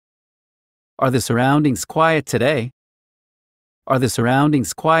Are the surroundings quiet today? Are the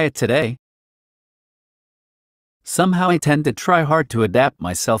surroundings quiet today? Somehow I tend to try hard to adapt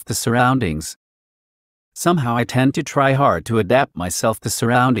myself to surroundings. Somehow I tend to try hard to adapt myself to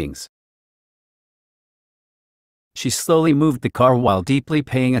surroundings. She slowly moved the car while deeply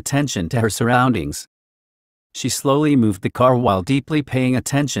paying attention to her surroundings. She slowly moved the car while deeply paying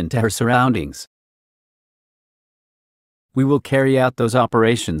attention to her surroundings. We will carry out those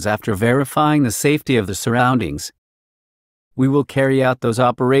operations after verifying the safety of the surroundings. We will carry out those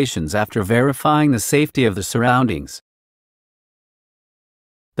operations after verifying the safety of the surroundings.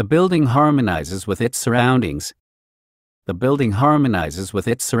 The building harmonizes with its surroundings. The building harmonizes with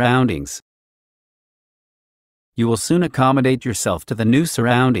its surroundings. You will soon accommodate yourself to the new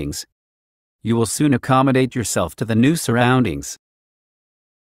surroundings. You will soon accommodate yourself to the new surroundings.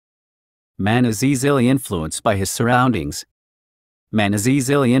 Man is easily influenced by his surroundings. Man is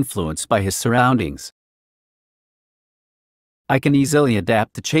easily influenced by his surroundings. I can easily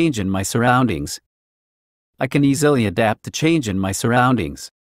adapt to change in my surroundings. I can easily adapt to change in my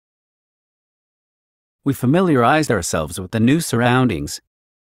surroundings. We familiarized ourselves with the new surroundings.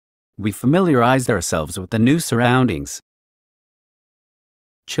 We familiarized ourselves with the new surroundings.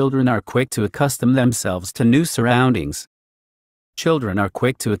 Children are quick to accustom themselves to new surroundings. Children are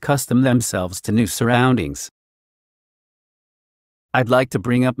quick to accustom themselves to new surroundings. I'd like to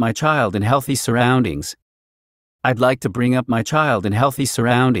bring up my child in healthy surroundings. I'd like to bring up my child in healthy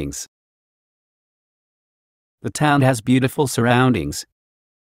surroundings. The town has beautiful surroundings.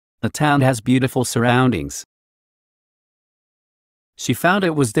 The town has beautiful surroundings. She found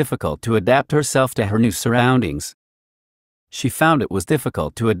it was difficult to adapt herself to her new surroundings. She found it was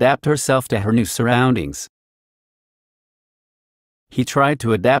difficult to adapt herself to her new surroundings. He tried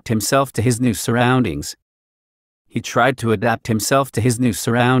to adapt himself to his new surroundings. He tried to adapt himself to his new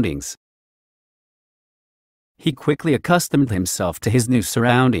surroundings. He quickly accustomed himself to his new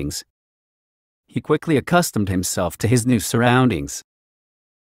surroundings. He quickly accustomed himself to his new surroundings.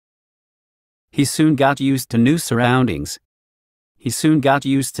 He soon got used to new surroundings. He soon got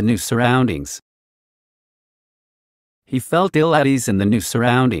used to new surroundings. He felt ill at ease in the new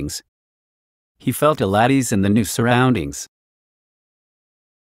surroundings. He felt ill at ease in the new surroundings.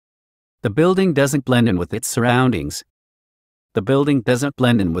 The building doesn't blend in with its surroundings. The building doesn't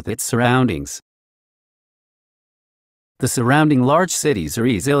blend in with its surroundings. The surrounding large cities are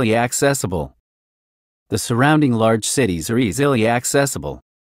easily accessible. The surrounding large cities are easily accessible.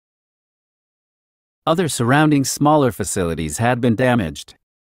 Other surrounding smaller facilities had been damaged.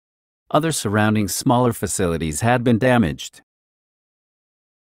 Other surrounding smaller facilities had been damaged.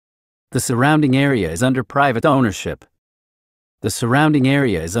 The surrounding area is under private ownership. The surrounding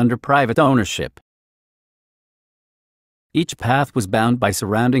area is under private ownership. Each path was bound by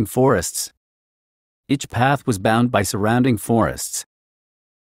surrounding forests. Each path was bound by surrounding forests.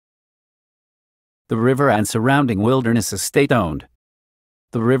 The river and surrounding wilderness is state-owned.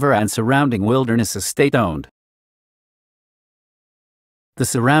 The river and surrounding wilderness is state-owned. The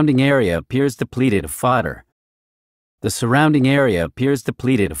surrounding area appears depleted of fodder. The surrounding area appears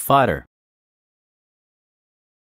depleted of fodder.